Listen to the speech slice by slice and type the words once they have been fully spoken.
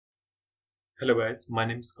Hello guys, my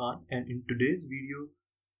name is Khan, and in today's video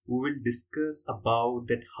we will discuss about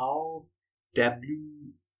that how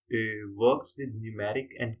Tableau works with numeric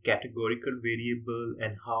and categorical variable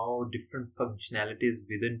and how different functionalities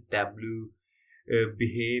within Tableau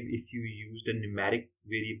behave if you use the numeric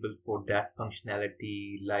variable for that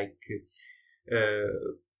functionality,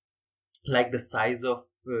 uh, like the size of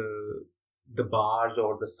the bars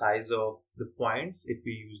or the size of the points if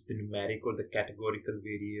we use the numeric or the categorical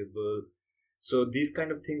variable. So these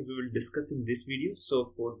kind of things we will discuss in this video. So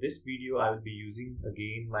for this video I will be using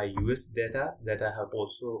again my US data that I have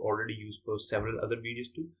also already used for several other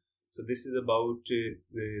videos too. So this is about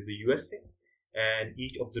the USA, and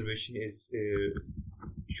each observation is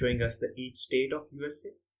showing us the each state of USA,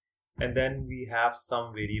 and then we have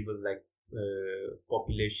some variable like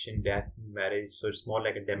population, death, marriage, so it's more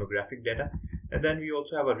like a demographic data. And then we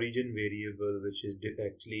also have a region variable which is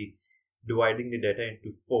actually dividing the data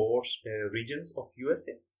into four regions of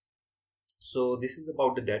USA. So this is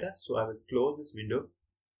about the data. So I will close this window,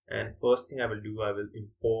 and first thing I will do, I will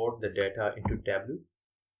import the data into Tableau.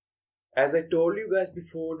 As I told you guys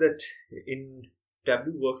before that in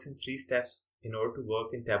Tableau works in 3 steps. In order to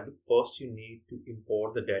work in Tableau, first you need to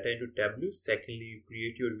import the data into Tableau. Secondly, you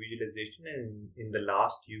create your visualization, and in the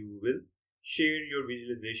last you will share your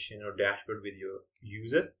visualization or dashboard with your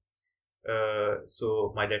users.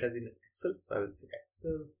 So my data is in Excel, so I will say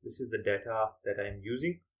Excel. This is the data that I am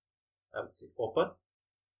using. I will say open,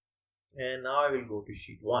 and now I will go to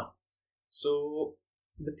sheet 1. So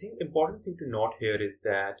the important thing to note here is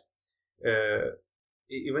that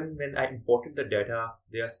even when I imported the data,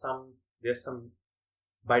 there's some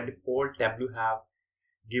by default Tableau have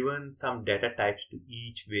given some data types to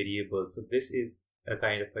each variable. So this is a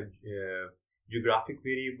kind of a geographic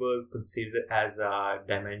variable considered as a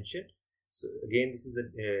dimension. So again, this is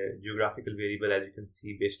a geographical variable, as you can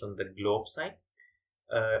see, based on the globe sign.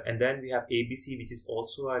 And then we have ABC, which is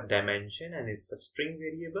also a dimension, and it's a string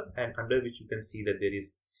variable, and under which you can see that there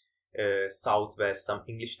is southwest, some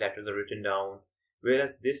English letters are written down,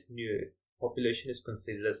 whereas this new population is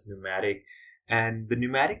considered as numeric, and the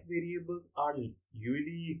numeric variables are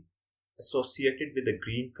usually associated with the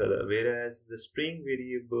green color, whereas the string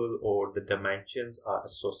variable or the dimensions are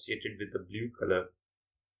associated with the blue color,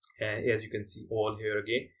 as you can see all here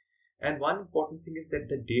again. And one important thing is that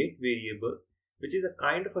the date variable, which is a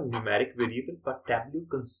kind of a numeric variable, but Tableau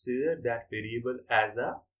consider that variable as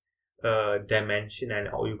a dimension, and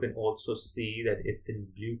you can also see that it's in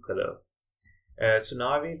blue color. So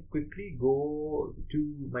now I will quickly go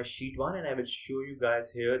to my sheet 1, and I will show you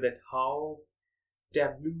guys here that how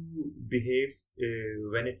Tableau behaves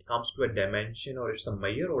when it comes to a dimension, or it's a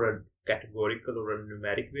measure or a categorical or a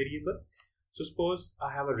numeric variable. So suppose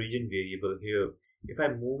I have a region variable here. If I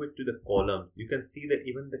move it to the columns, you can see that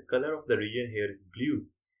even the color of the region here is blue,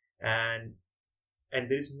 and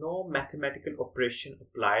there is no mathematical operation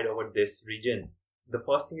applied over this region. The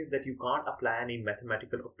first thing is that you can't apply any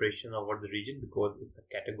mathematical operation over the region because it's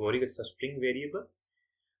a category, it's a string variable.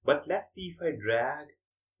 But let's see if I drag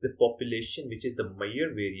the population, which is the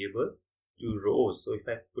measure variable, to rows. So if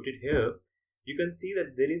I put it here, you can see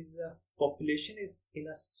that there is a population is in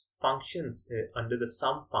a functions under the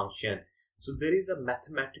sum function. So there is a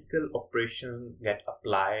mathematical operation get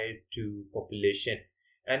applied to population.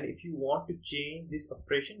 And if you want to change this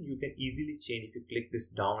operation, you can easily change if you click this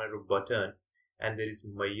down arrow button, and there is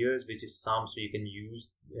measures, which is sum, so you can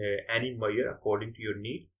use any measure according to your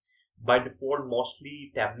need. By default,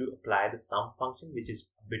 mostly Tableau apply the sum function, which is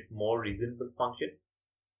a bit more reasonable function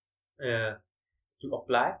to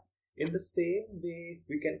apply. In the same way,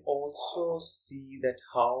 we can also see that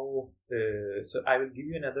how so I will give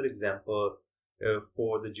you another example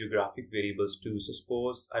for the geographic variables too. So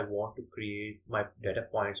suppose I want to create my data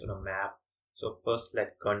points on a map. So first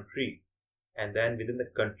select country, and then within the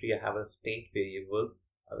country I have a state variable.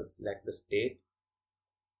 I will select the state.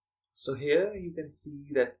 So here you can see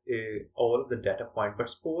that all of the data point. But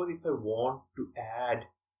suppose if I want to add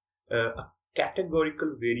a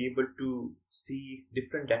categorical variable to see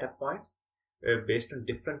different data points based on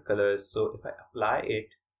different colors. So if I apply it,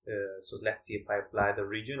 so let's see if I apply the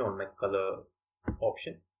region on my color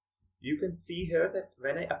option, you can see here that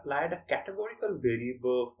when I applied a categorical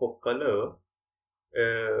variable for color,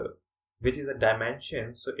 which is a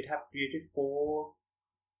dimension, so it have created 4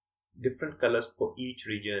 different colors for each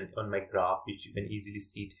region on my graph, which you can easily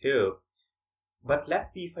see it here. But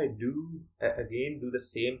let's see if I do again do the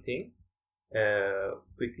same thing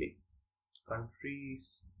quickly. Country,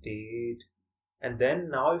 state, and then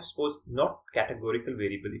now if suppose not categorical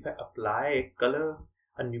variable, if I apply color,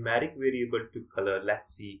 a numeric variable to color,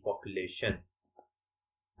 let's see population.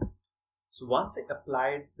 So once I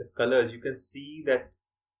applied the colors, you can see that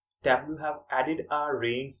Tableau have added a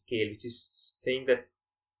range scale, which is saying that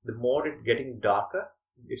the more it's getting darker,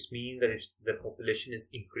 it means that the population is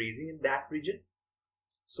increasing in that region.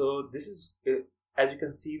 So this is, as you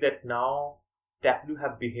can see, that now Tableau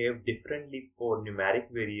have behaved differently for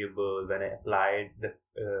numeric variable when I applied the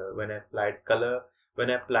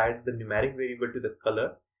numeric variable to the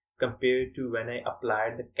color compared to when I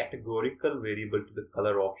applied the categorical variable to the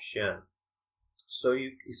color option. So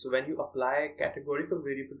when you apply categorical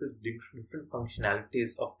variable to different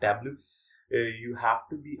functionalities of Tableau, you have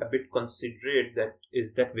to be a bit considerate that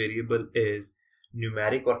that variable is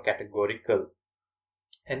numeric or categorical.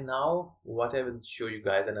 And now what I will show you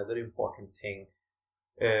guys, another important thing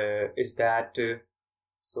is that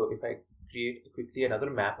so if I create quickly another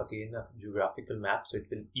map, again a geographical map, so it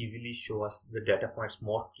will easily show us the data points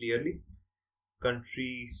more clearly.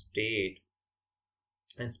 Country, state,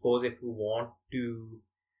 and suppose if we want to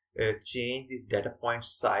change this data point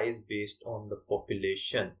size based on the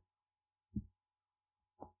population.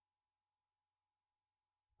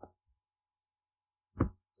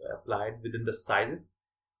 So I applied within the sizes.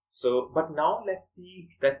 So, but now let's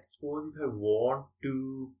see that suppose if I want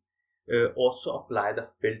to also apply the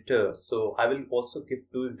filter. So I will also give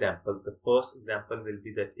two examples. The first example will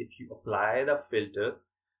be that if you apply the filters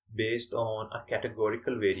based on a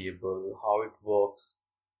categorical variable, how it works.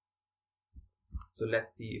 So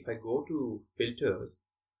let's see, if I go to filters,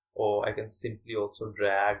 or I can simply also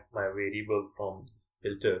drag my variable from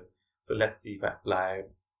filter. So let's see if I apply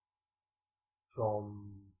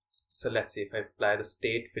from, so let's see if I apply the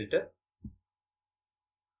state filter.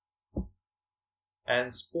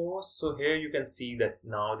 And suppose, so here you can see that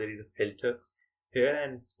now there is a filter here,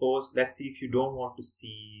 and suppose, let's see if you don't want to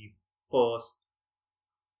see first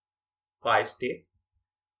 5 states,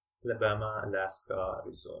 Alabama, Alaska,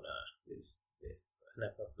 Arizona, this, and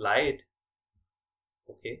if I apply it,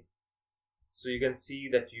 okay, so you can see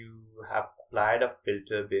that you have applied a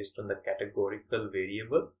filter based on the categorical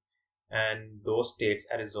variable, and those states,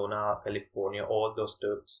 Arizona, California, all those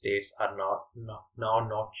states are now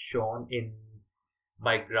not shown in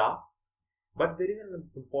my graph. But there is an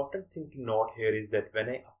important thing to note here is that when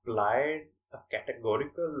I applied a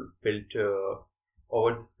categorical filter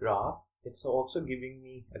over this graph, it's also giving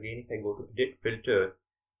me, again, if I go to edit filter,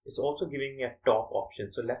 it's also giving me a top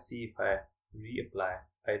option. So let's see if I reapply.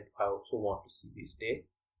 I also want to see these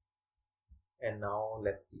states. And now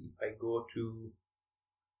let's see if I go to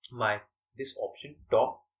this option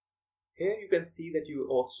top. Here you can see that you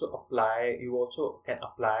also can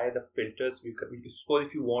apply the filters. Suppose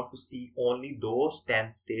if you want to see only those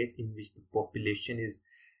 10 states in which the population is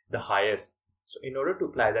the highest. So in order to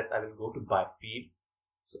apply that, I will go to by fields.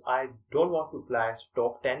 So I don't want to apply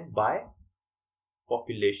top 10 by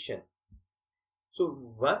population. So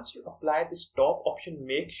once you apply this top option,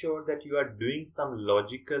 make sure that you are doing some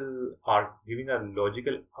logical or giving a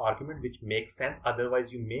logical argument which makes sense.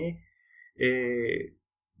 Otherwise, you may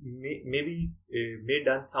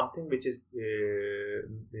done something which is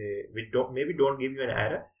maybe don't give you an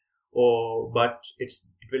error, but it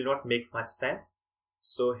will not make much sense.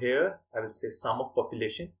 So here I will say sum of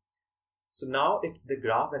population. So now the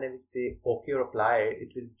graph, when I will say OK or apply,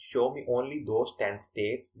 it will show me only those 10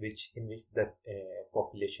 states in which the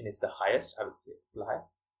population is the highest. I will say apply.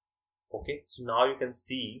 Okay, so now you can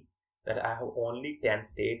see that I have only 10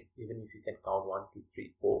 states, even if you can count 1, 2, 3,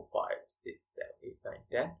 4, 5, 6, 7, 8, 9,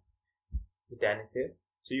 10. The 10 is here.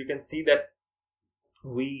 So you can see that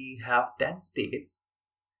we have 10 states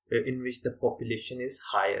in which the population is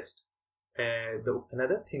highest.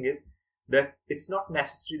 Another thing is that it's not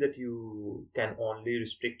necessary that you can only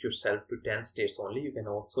restrict yourself to 10 states only. You can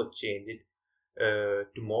also change it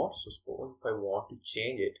to more. So suppose if I want to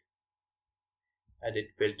change it,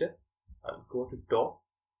 edit filter, I'll go to top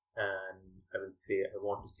and I will say I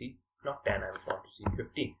want to see not 10, I want to see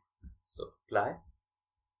 15. So apply.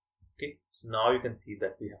 Okay, so now you can see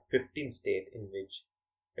that we have 15 states in which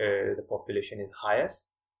the population is highest.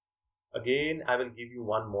 Again, I will give you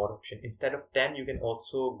one more option. Instead of 10, you can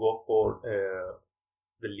also go for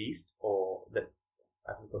the least, or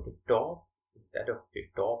I will go to top. Instead of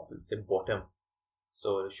top, I will say bottom.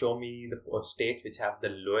 So show me the states which have the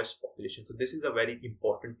lowest population. So this is a very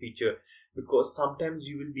important feature, because sometimes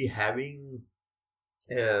you will be having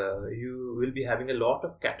a lot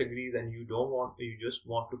of categories, and you just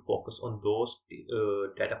want to focus on those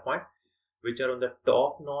data points which are on the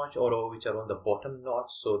top notch or which are on the bottom notch.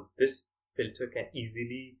 So this filter can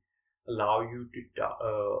easily allow you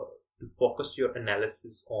to focus your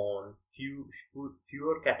analysis on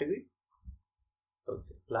fewer categories. So let's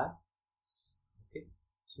apply. Okay,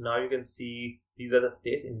 So now you can see these are the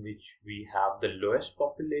states in which we have the lowest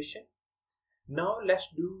population. Now let's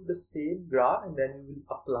do the same graph, and then we will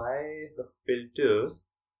apply the filters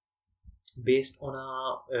based on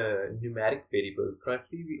a numeric variable.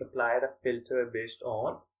 Currently we apply the filter based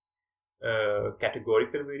on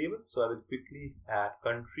categorical variables. So I will quickly add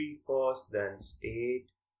country first, then state,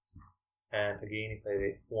 and again if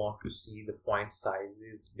I want to see the point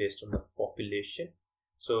sizes based on the population.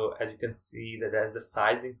 So as you can see that as the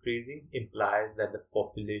size increasing implies that the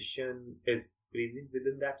population is increasing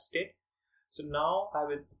within that state. So now I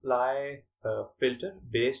will apply a filter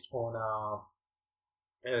based on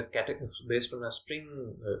based on a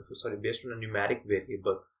string, based on a numeric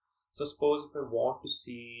variable. So suppose if I want to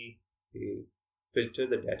see filter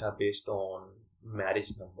the data based on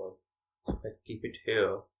marriage number, so if I keep it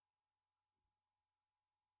here,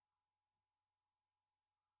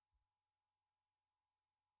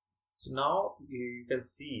 so now you can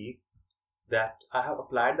see that I have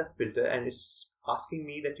applied the filter and it's asking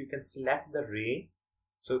me that you can select the range.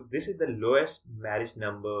 So this is the lowest marriage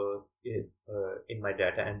number in my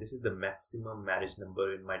data, and this is the maximum marriage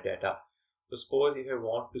number in my data. So suppose if I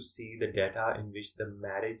want to see the data in which the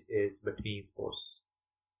marriage is between, suppose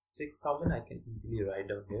 6,000, I can easily write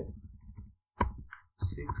down here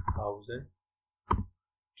 6,000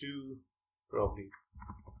 to probably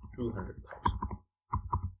 200,000.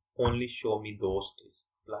 Only show me those states.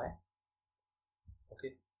 Apply.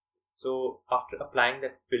 Okay. So after applying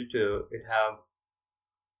that filter, it have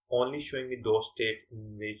only showing me those states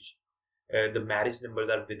in which the marriage numbers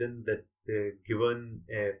are within the given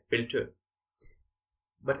filter.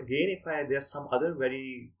 But again, if there are some other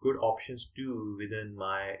very good options too within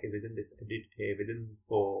this edit within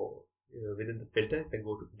the filter. If I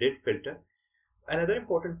go to edit filter, another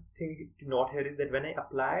important thing to note here is that when I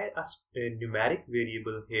apply a numeric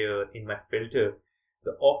variable here in my filter,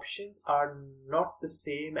 the options are not the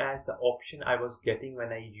same as the option I was getting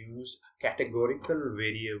when I used a categorical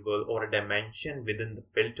variable or a dimension within the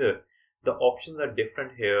filter. The options are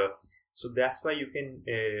different here. So that's why you can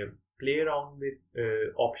play around with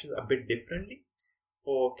options a bit differently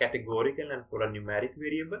for categorical and for a numeric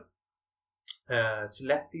variable. So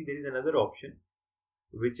let's see, there is another option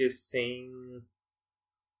which is saying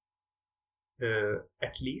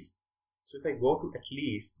at least. So if I go to at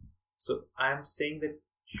least, so I am saying that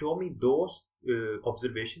show me those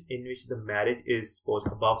observations in which the marriage is supposed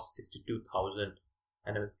above 62,000,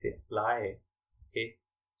 and I will say apply. Okay,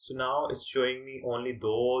 so now it's showing me only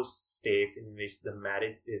those states in which the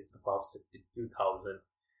marriage is above 62,000.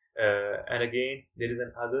 And again, there is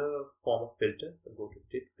another form of filter. So go to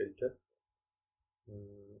edit filter.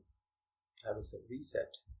 I will say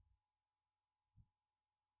reset.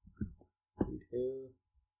 Here.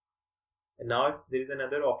 And now if there is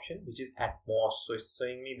another option which is at most, so it's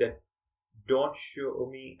showing me that don't show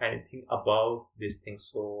me anything above this thing.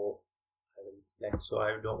 So I will select, so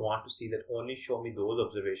I don't want to see that, only show me those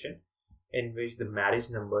observations in which the marriage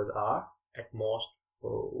numbers are at most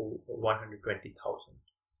 120,000.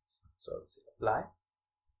 So I'll say apply.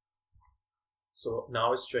 So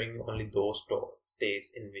now it's showing me only those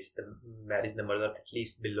states in which the marriage numbers are at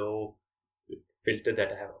least below the filter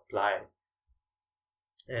that I have applied.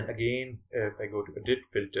 And again, if I go to edit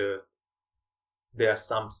filters, there are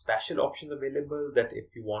some special options available that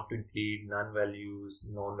if you want to include none values,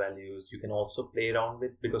 known values, you can also play around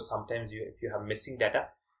with, because sometimes if you have missing data,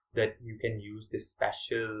 that you can use this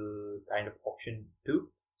special kind of option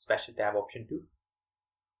too, special tab option too.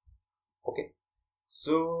 Okay,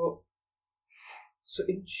 so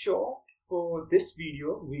in short, for this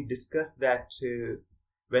video we discussed that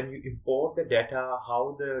when you import the data,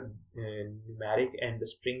 how the numeric and the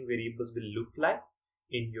string variables will look like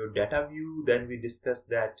in your data view. Then we discussed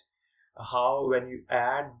that how when you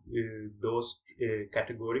add those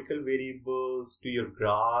categorical variables to your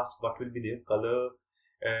graphs, what will be their color,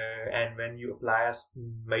 and when you apply a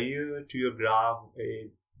measure to your graph,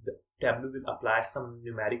 the Tableau will apply some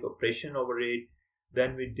numeric operation over it.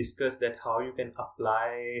 Then we discussed that how you can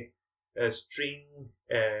apply a string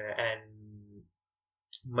and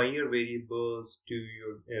measure variables to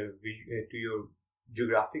your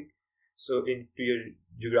geographic, so to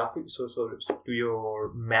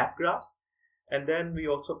your map graphs. And then we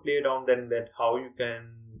also played on then that how you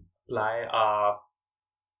can apply a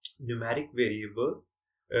numeric variable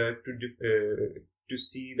to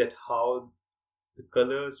see that how the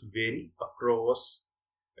colors vary across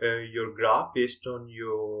your graph based on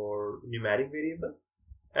your numeric variable.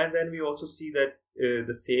 And then we also see that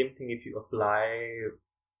the same thing if you apply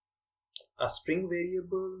a string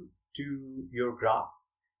variable to your graph,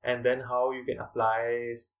 and then how you can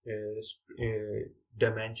apply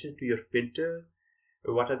dimension to your filter,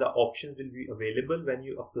 what are the options will be available when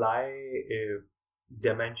you apply a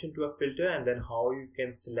dimension to a filter, and then how you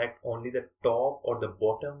can select only the top or the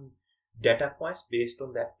bottom data points based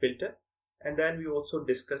on that filter. And then we also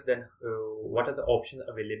discuss then what are the options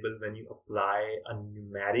available when you apply a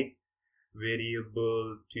numeric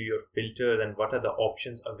variable to your filter, and what are the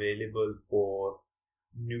options available for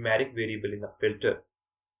numeric variable in a filter.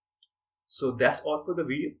 So that's all for the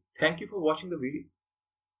video. Thank you for watching the video.